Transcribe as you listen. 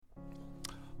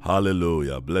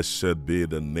Hallelujah. Blessed be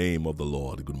the name of the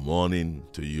Lord. Good morning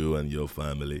to you and your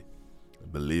family. I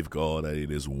believe, God, that it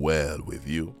is well with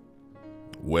you,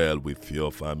 well with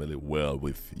your family, well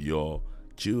with your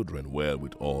children, well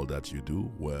with all that you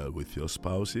do, well with your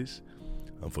spouses.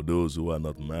 And for those who are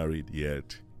not married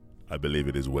yet, I believe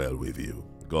it is well with you.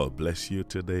 God bless you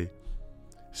today,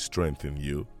 strengthen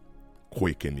you,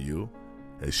 quicken you,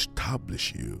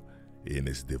 establish you in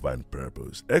His divine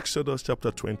purpose. Exodus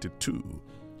chapter 22,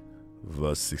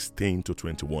 verse 16 to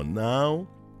 21. Now,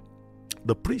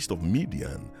 the priest of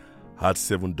Midian had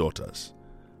 7 daughters,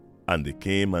 and they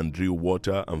came and drew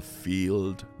water and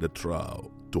filled the trough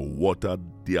to water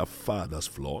their father's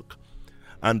flock.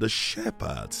 And the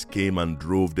shepherds came and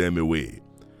drove them away.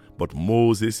 But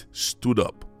Moses stood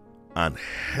up and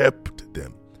helped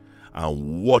them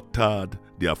and watered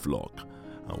their flock.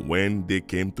 And when they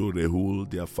came to Reuel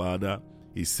their father,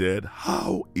 he said,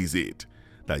 "How is it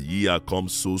that ye are come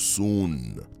so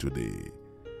soon today?"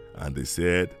 And they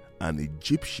said, "An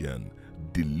Egyptian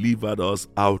delivered us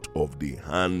out of the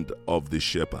hand of the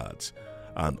shepherds,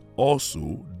 and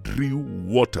also drew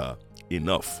water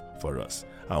enough for us,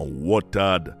 and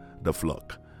watered the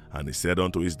flock." And he said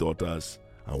unto his daughters,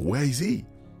 "And where is he?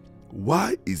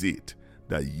 Why is it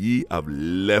that ye have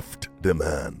left the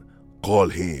man? Call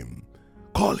him,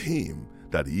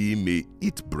 that he may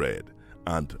eat bread."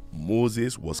 And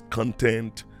Moses was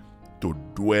content to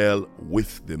dwell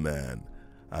with the man,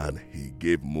 and he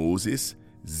gave Moses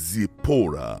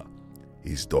Zipporah,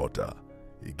 his daughter.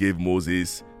 He gave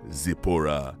Moses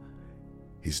Zipporah,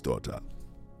 his daughter.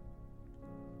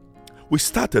 We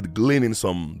started gleaning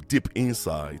some deep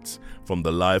insights from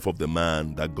the life of the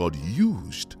man that God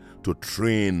used to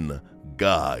train,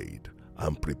 guide,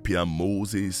 and prepare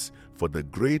Moses for the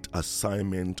great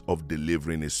assignment of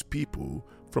delivering his people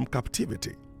from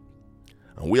captivity.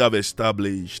 And we have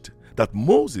established that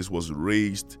Moses was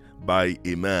raised by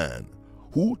a man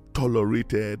who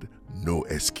tolerated no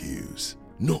excuse.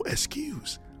 No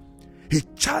excuse. He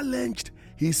challenged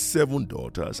his 7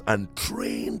 daughters and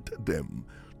trained them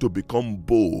to become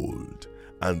bold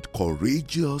and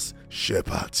courageous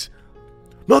shepherds.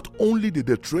 Not only did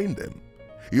they train them,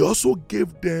 he also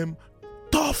gave them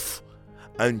tough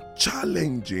and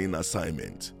challenging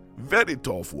assignments. Very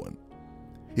tough one.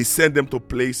 He sent them to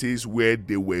places where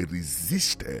they were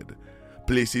resisted,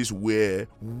 places where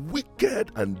wicked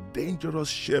and dangerous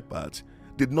shepherds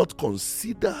did not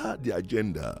consider the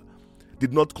agenda,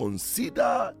 did not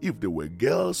consider if they were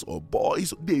girls or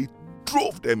boys. They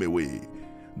drove them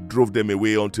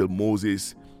away until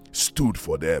Moses stood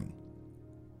for them.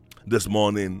 This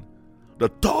morning, the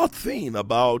third thing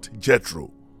about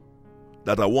Jethro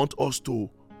that I want us to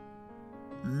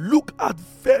look at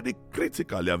very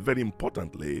critically and very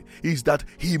importantly is that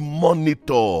he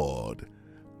monitored,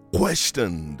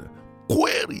 questioned,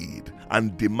 queried,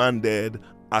 and demanded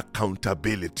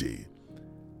accountability.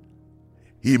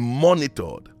 He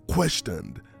monitored,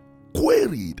 questioned,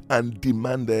 queried, and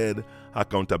demanded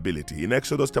accountability. In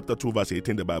Exodus chapter 2 verse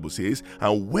 18, the Bible says,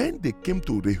 "And when they came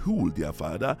to Reuel their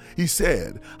father, he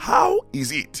said, How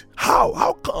is it?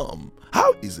 How come?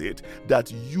 How is it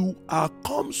that you are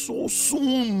come so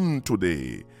soon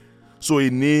today?" So he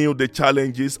knew the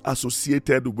challenges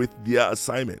associated with their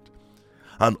assignment,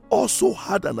 and also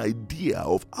had an idea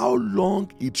of how long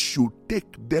it should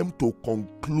take them to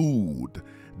conclude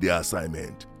their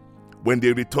assignment. When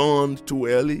they returned too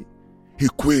early, he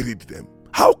queried them.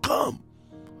 "How come?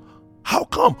 How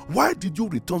come? Why did you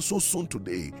return so soon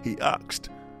today?" he asked.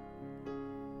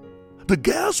 The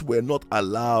girls were not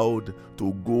allowed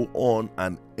to go on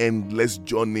an endless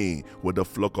journey with the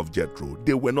flock of Jethro.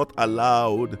 They were not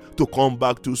allowed to come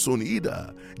back too soon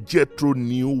either. Jethro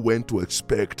knew when to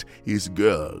expect his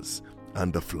girls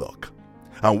and the flock.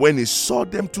 And when he saw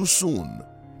them too soon,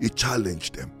 he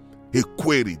challenged them. He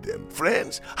queried them.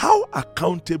 Friends, how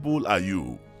accountable are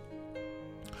you?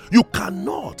 You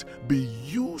cannot be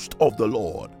used of the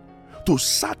Lord to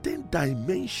certain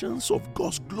dimensions of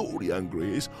God's glory and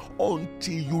grace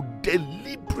until you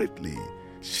deliberately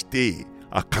stay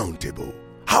accountable.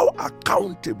 How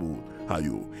accountable are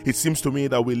you? It seems to me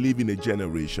that we live in a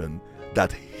generation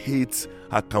that hates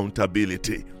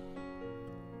accountability.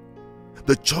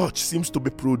 The church seems to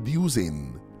be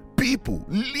producing people,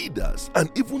 leaders, and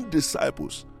even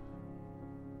disciples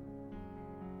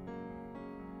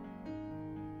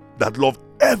that love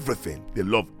everything. They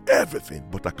love everything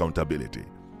but accountability.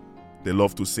 They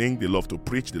love to sing, they love to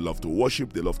preach, they love to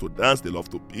worship, they love to dance, they love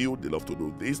to build, they love to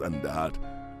do this and that.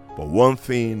 But one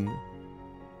thing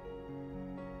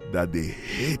that they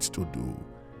hate to do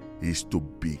is to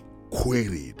be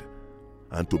queried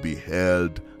and to be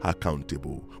held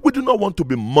accountable. We do not want to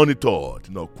be monitored,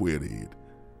 nor queried.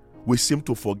 We seem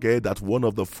to forget that one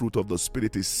of the fruit of the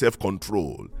Spirit is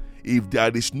self-control. If there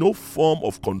is no form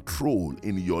of control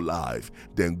in your life,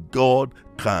 then God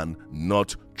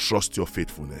cannot trust your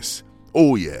faithfulness.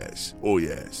 Oh yes, oh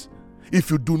yes.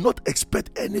 If you do not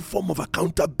expect any form of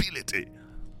accountability,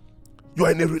 you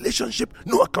are in a relationship,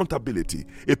 no accountability.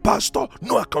 A pastor,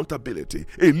 no accountability.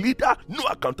 A leader, no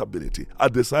accountability. A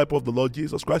disciple of the Lord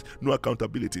Jesus Christ, no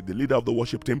accountability. The leader of the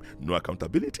worship team, no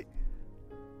accountability.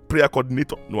 Prayer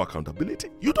coordinator, no accountability.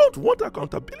 You don't want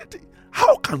accountability.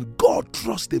 How can God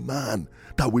trust a man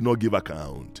that will not give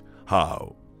account?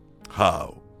 How?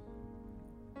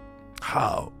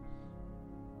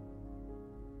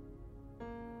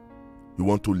 You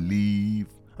want to live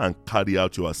and carry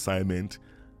out your assignment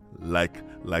like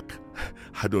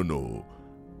I don't know,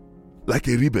 like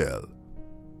a rebel.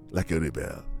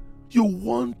 You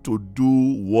want to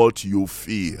do what you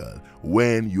feel,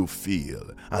 when you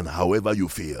feel, and however you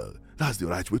feel. That's the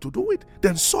right way to do it.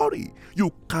 Then sorry,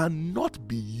 you cannot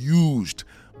be used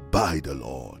by the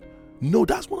Lord. No,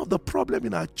 that's one of the problems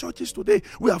in our churches today.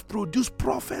 We have produced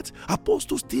prophets,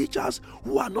 apostles, teachers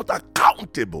who are not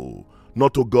accountable,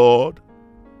 not to God,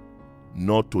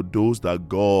 not to those that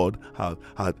God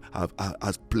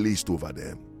has placed over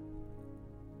them.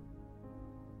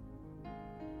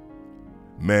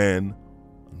 Men,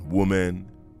 women,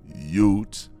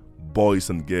 youth, boys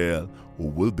and girls who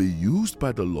will be used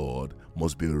by the Lord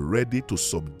must be ready to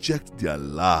subject their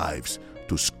lives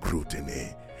to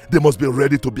scrutiny. They must be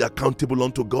ready to be accountable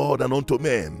unto God and unto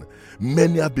men.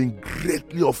 Many have been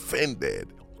greatly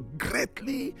offended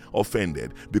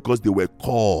because they were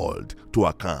called to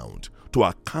account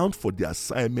for the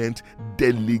assignment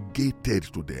delegated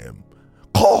to them,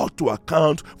 called to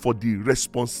account for the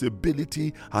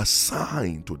responsibility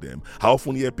assigned to them. How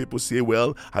often hear people say,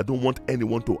 well, I don't want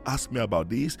anyone to ask me about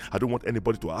this, I don't want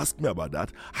anybody to ask me about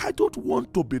that, I don't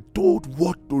want to be told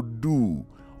what to do.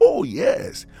 Oh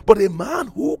yes, but a man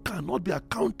who cannot be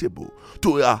accountable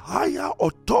to a higher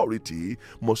authority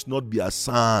must not be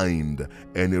assigned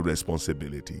any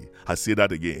responsibility. I say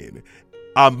that again.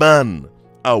 A man,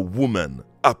 a woman,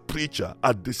 a preacher,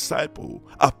 a disciple,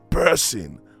 a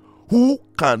person who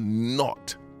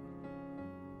cannot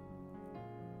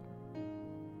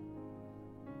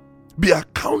be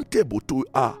accountable to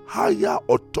a higher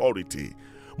authority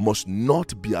must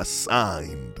not be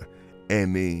assigned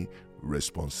any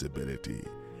responsibility.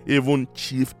 Even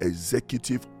chief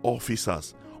executive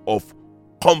officers of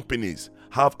companies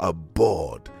have a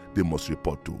board they must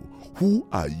report to. Who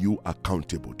are you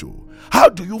accountable to? How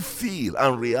do you feel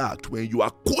and react when you are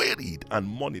queried and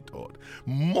monitored?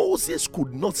 Moses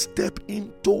could not step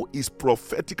into his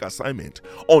prophetic assignment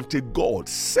until God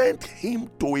sent him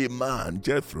to a man,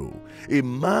 Jethro, a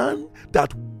man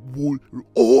that would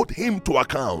hold him to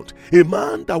account, a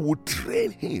man that would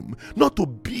train him not to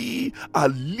be a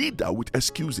leader with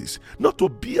excuses, not to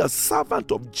be a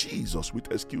servant of Jesus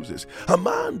with excuses, a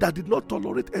man that did not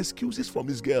tolerate excuses from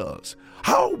his girls.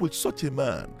 How would such a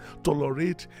man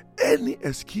tolerate any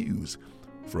excuse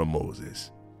from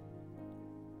Moses?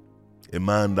 A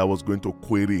man that was going to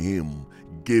query him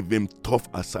gave him tough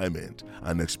assignment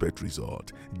and expect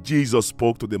result. Jesus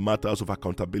spoke to the matters of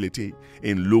accountability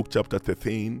in Luke chapter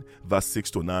 13, verse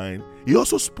 6 to 9. He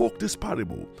also spoke this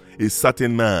parable. A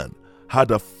certain man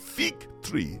had a fig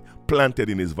tree planted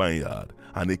in his vineyard,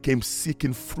 and he came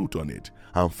seeking fruit on it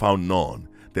and found none.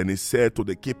 Then he said to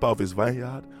the keeper of his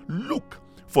vineyard, "Look,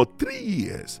 for 3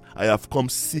 years I have come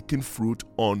seeking fruit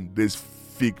on this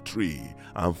fig tree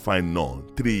and find none.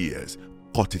 3 years.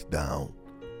 Cut it down.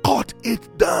 Cut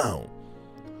it down.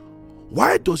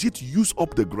 Why does it use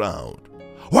up the ground?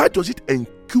 Why does it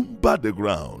encumber the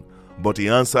ground?" But he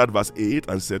answered, verse 8,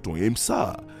 and said to him,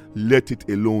 "Sir, let it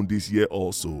alone this year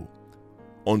also,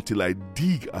 until I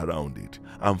dig around it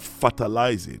and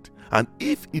fertilize it. And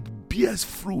if it bears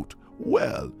fruit,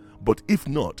 well, but if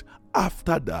not,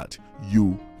 after that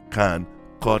you can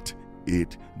cut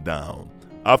it down."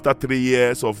 After 3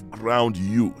 years of ground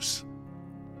use,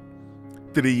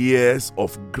 3 years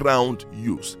of ground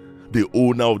use, the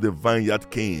owner of the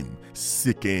vineyard came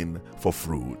seeking for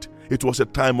fruit. It was a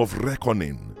time of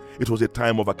reckoning. It was a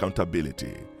time of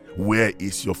accountability. Where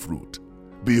is your fruit?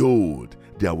 Behold,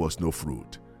 there was no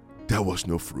fruit. There was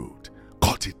no fruit.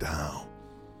 Cut it down.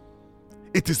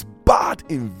 It is bad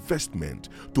investment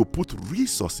to put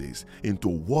resources into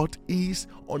what is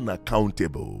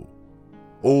unaccountable.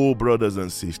 Oh, brothers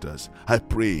and sisters, I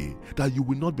pray that you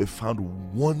will not be found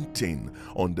wanting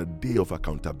on the day of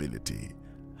accountability.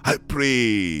 I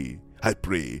pray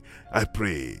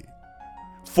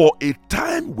For a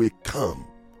time will come,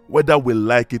 whether we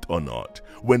like it or not,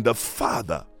 when the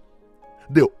Father,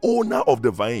 the owner of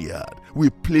the vineyard,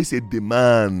 will place a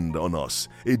demand on us,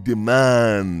 a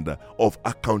demand of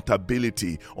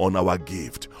accountability on our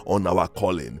gift, on our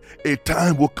calling. A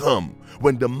time will come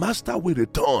when the master will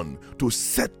return to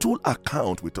settle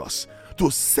account with us, to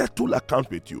settle account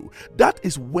with you. That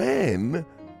is when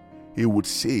he would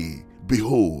say,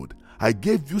 behold, I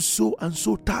gave you so and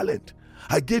so talent.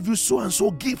 I gave you so and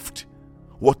so gift.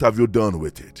 What have you done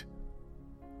with it?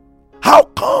 How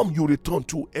come you return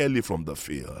too early from the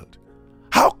field?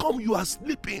 How come you are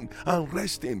sleeping and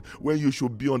resting when you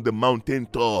should be on the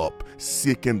mountaintop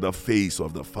seeking the face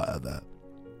of the Father?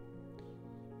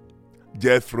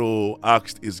 Jethro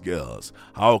asked his girls,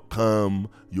 how come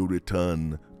you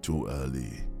return too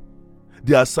early?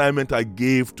 The assignment I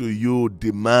gave to you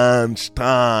demands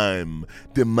time,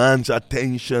 demands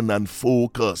attention and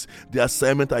focus. The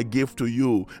assignment I gave to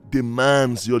you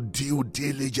demands your due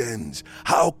diligence.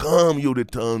 How come you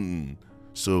return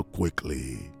so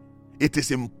quickly? It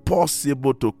is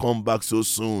impossible to come back so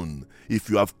soon if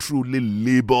you have truly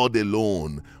labored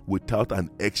alone without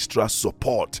an extra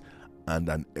support and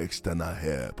an external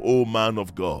help. Oh man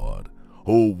of God,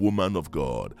 oh woman of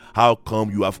God, how come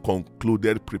you have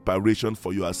concluded preparation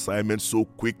for your assignment so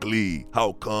quickly?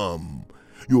 How come?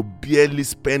 You barely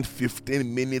spent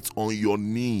 15 minutes on your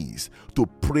knees to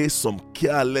pray some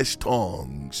careless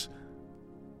tongues.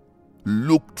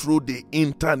 Look through the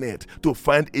internet to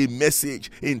find a message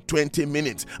in 20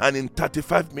 minutes, and in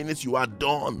 35 minutes you are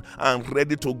done and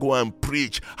ready to go and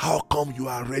preach. How come you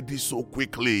are ready so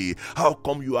quickly? How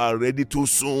come you are ready too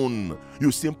soon? You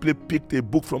simply picked a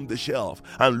book from the shelf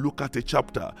and look at a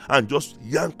chapter and just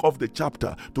yank off the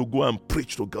chapter to go and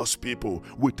preach to God's people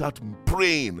without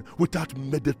praying, without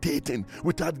meditating,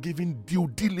 without giving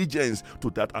due diligence to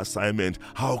that assignment.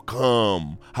 How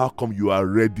come? How come you are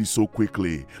ready so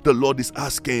quickly? The Lord is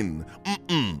asking,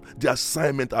 the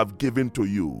assignment I've given to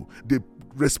you, the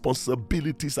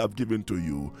responsibilities I've given to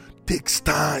you, takes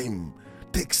time.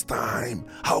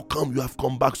 How come you have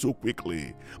come back so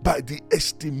quickly? By the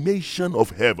estimation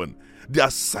of heaven, the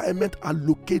assignment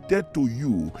allocated to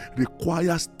you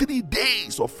requires 3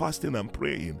 days of fasting and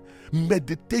praying,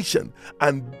 meditation,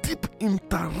 and deep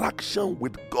interaction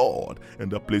with God in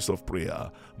the place of prayer.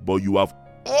 But you have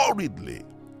hurriedly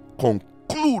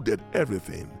concluded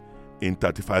everything in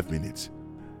 35 minutes.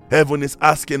 Heaven is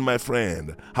asking, my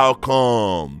friend, how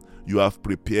come you have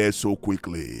prepared so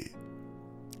quickly?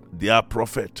 Dear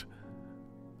prophet,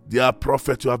 you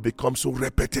have become so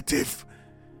repetitive.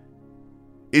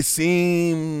 It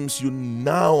seems you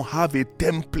now have a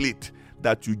template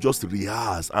that you just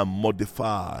rehearse and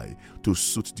modify to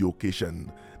suit the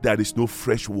occasion. There is no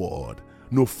fresh word,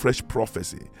 no fresh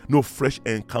prophecy, no fresh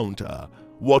encounter.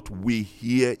 What we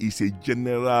hear is a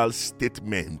general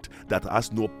statement that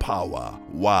has no power.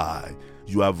 Why?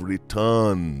 You have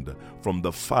returned from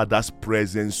the Father's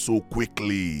presence so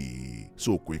quickly.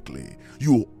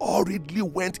 You hurriedly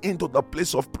went into the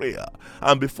place of prayer,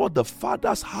 and before the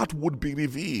Father's heart would be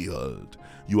revealed,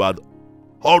 you had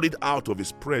hurried out of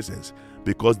His presence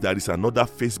because there is another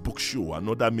Facebook show,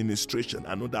 another ministration,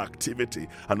 another activity,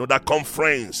 another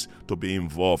conference to be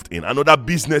involved in, another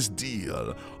business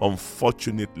deal.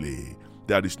 Unfortunately,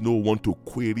 there is no one to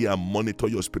query and monitor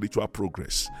your spiritual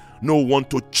progress, no one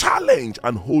to challenge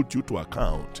and hold you to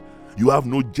account. You have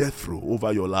no Jethro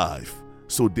over your life.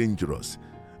 So dangerous.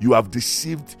 You have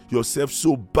deceived yourself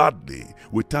so badly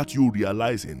without you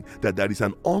realizing that there is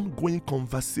an ongoing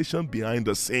conversation behind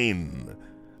the scene.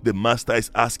 The Master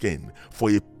is asking for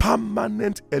a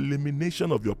permanent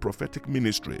elimination of your prophetic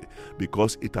ministry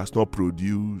because it has not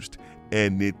produced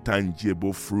any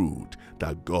tangible fruit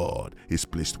that God is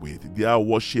pleased with. Dear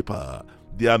worshiper,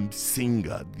 dear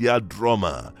singer, dear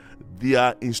drummer,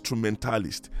 dear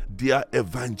instrumentalist, dear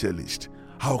evangelist,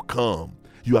 how come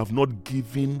you have not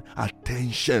given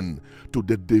attention to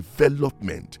the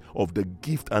development of the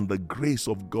gift and the grace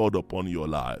of God upon your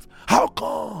life? How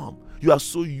come you are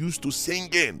so used to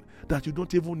singing that you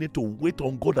don't even need to wait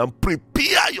on God and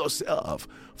prepare yourself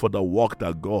for the work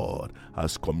that God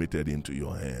has committed into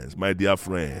your hands? My dear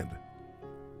friend,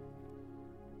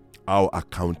 how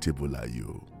accountable are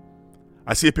you?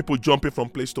 I see people jumping from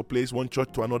place to place, one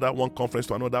church to another, one conference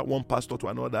to another, one pastor to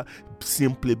another,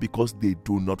 simply because they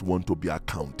do not want to be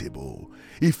accountable.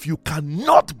 If you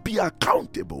cannot be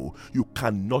accountable, you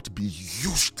cannot be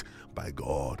used by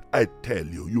God. I tell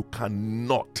you, you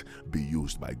cannot be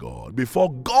used by God.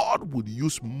 Before God would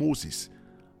use Moses,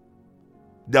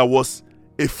 there was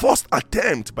a first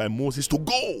attempt by Moses to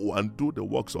go and do the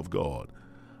works of God.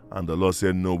 And the Lord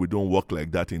said, no, we don't walk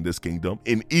like that in this kingdom.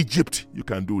 In Egypt, you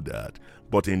can do that.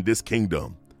 But in this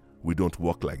kingdom, we don't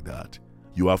walk like that.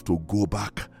 You have to go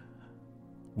back.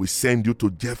 We send you to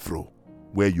Jethro,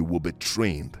 where you will be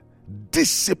trained,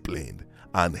 disciplined,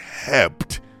 and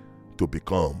helped to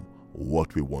become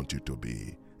what we want you to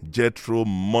be. Jethro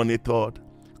monitored,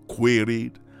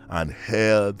 queried, and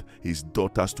held his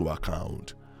daughters to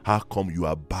account. How come you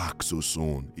are back so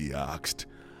soon? He asked.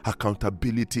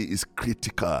 Accountability is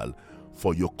critical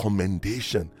for your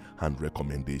commendation and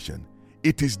recommendation.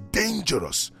 It is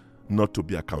dangerous not to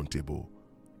be accountable.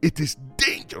 It is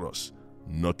dangerous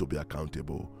not to be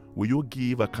accountable. Will you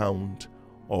give account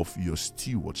of your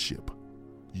stewardship?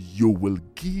 You will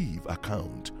give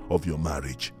account of your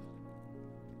marriage.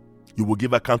 You will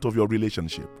give account of your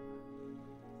relationship.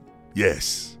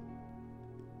 Yes.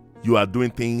 You are doing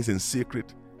things in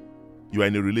secret. You are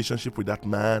in a relationship with that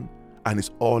man, and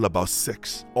it's all about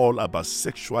sex, all about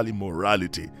sexual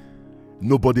immorality.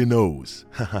 Nobody knows,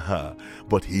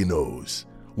 but he knows.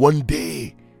 One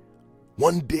day,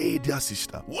 dear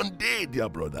sister, one day, dear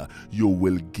brother, you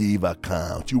will give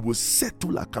account. You will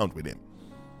settle account with him.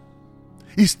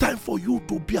 It's time for you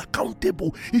to be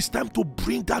accountable. It's time to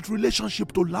bring that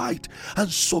relationship to light and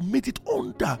submit it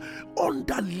under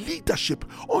leadership,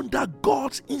 under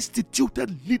God's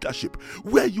instituted leadership,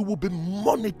 where you will be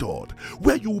monitored,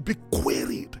 where you will be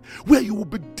queried, where you will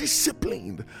be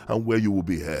disciplined, and where you will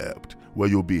be helped, where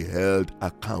you'll be held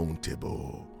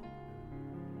accountable.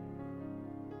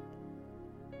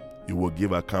 You will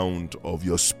give account of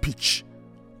your speech.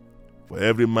 For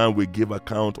every man will give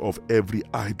account of every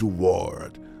idle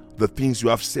word. The things you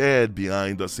have said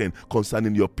behind the scene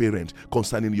concerning your parent,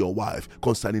 concerning your wife,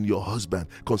 concerning your husband,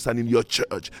 concerning your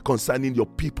church, concerning your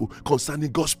people, concerning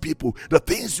God's people. The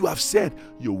things you have said,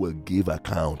 you will give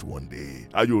account one day.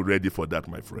 Are you ready for that,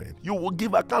 my friend? You will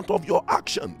give account of your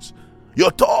actions,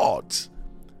 your thoughts,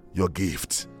 your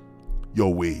gifts,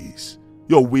 your ways,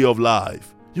 your way of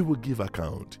life. You will give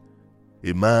account.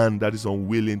 A man that is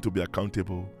unwilling to be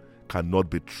accountable cannot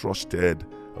be trusted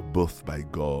both by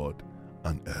God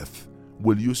and earth.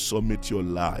 Will you submit your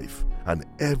life and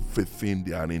everything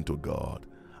therein to God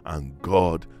and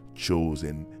God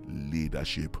chosen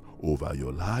leadership over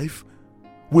your life?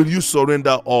 Will you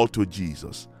surrender all to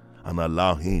Jesus and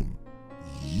allow him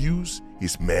use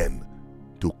his men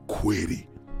to query,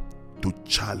 to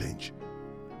challenge,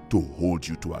 to hold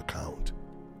you to account?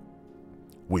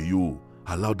 Will you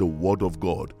allow the word of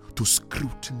God to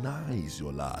scrutinize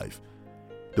your life?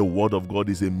 The word of God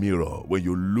is a mirror. When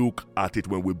you look at it,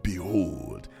 when we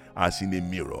behold as in a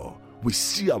mirror, we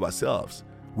see ourselves.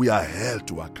 We are held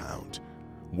to account.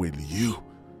 Will you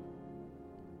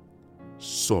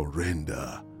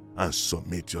surrender and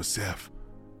submit yourself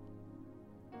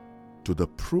to the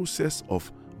process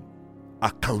of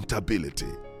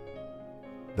accountability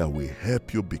that will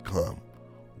help you become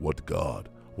what God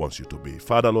wants you to be?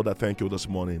 Father, Lord, I thank you this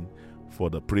morning for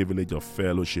the privilege of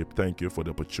fellowship. Thank you for the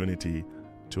opportunity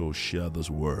to share this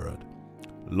word.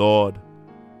 Lord,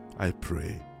 I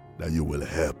pray that you will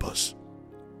help us.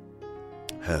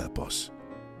 Help us.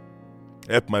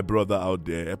 Help my brother out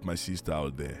there. Help my sister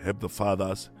out there. Help the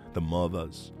fathers, the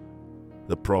mothers,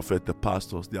 the prophet, the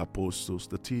pastors, the apostles,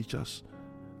 the teachers,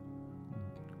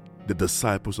 the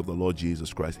disciples of the Lord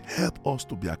Jesus Christ. Help us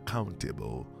to be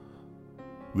accountable.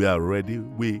 We are ready.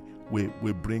 We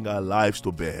bring our lives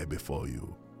to bear before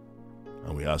you,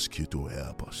 and we ask you to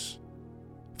help us.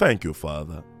 Thank you,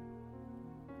 Father.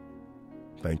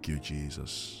 Thank you,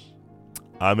 Jesus.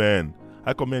 Amen.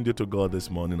 I commend you to God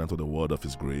this morning and to the word of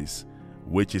his grace,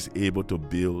 which is able to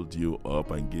build you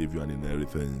up and give you an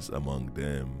inheritance among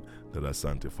them that are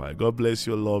sanctified. God bless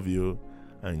you, love you,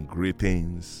 and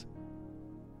greetings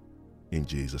in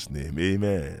Jesus' name.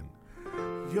 Amen.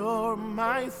 You're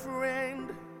my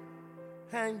friend,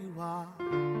 and you are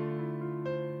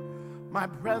my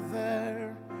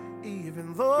brother,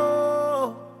 even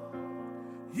though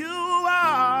you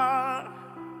are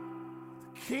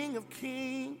the King of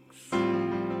Kings,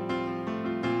 and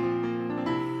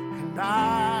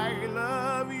I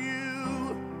love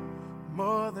you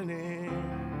more than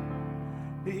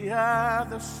any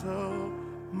other, so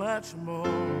much more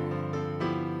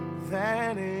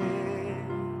than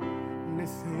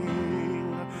anything.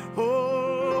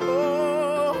 Oh,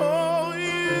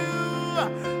 you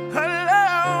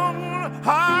alone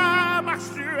are my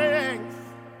strength,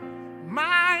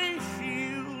 my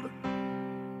shield.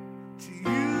 To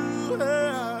you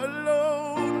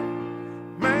alone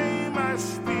may my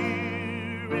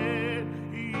spirit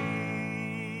yield.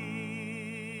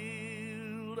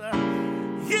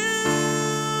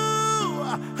 You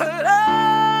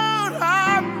alone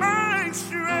are my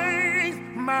strength.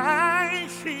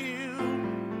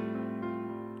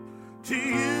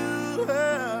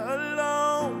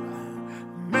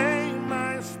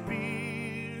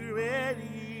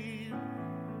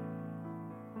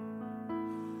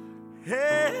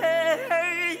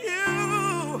 Hey,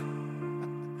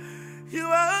 you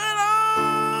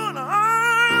alone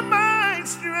are my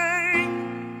strength.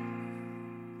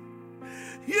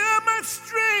 You're my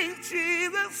strength,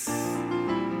 Jesus.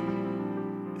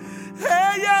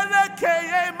 Hey,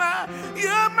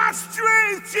 you're my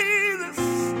strength, Jesus.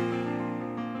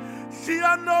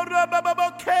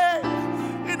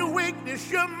 In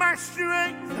weakness, you're my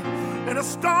strength. In a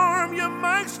storm, you're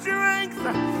my strength.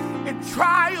 In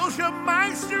trials, you're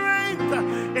my strength.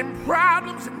 In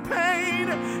problems and pain,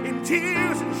 in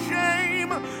tears and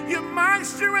shame, you're my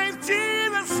strength,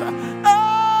 Jesus.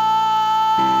 Oh,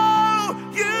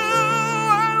 you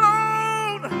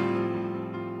alone.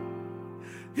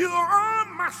 You are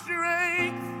my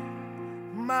strength,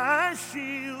 my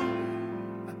shield.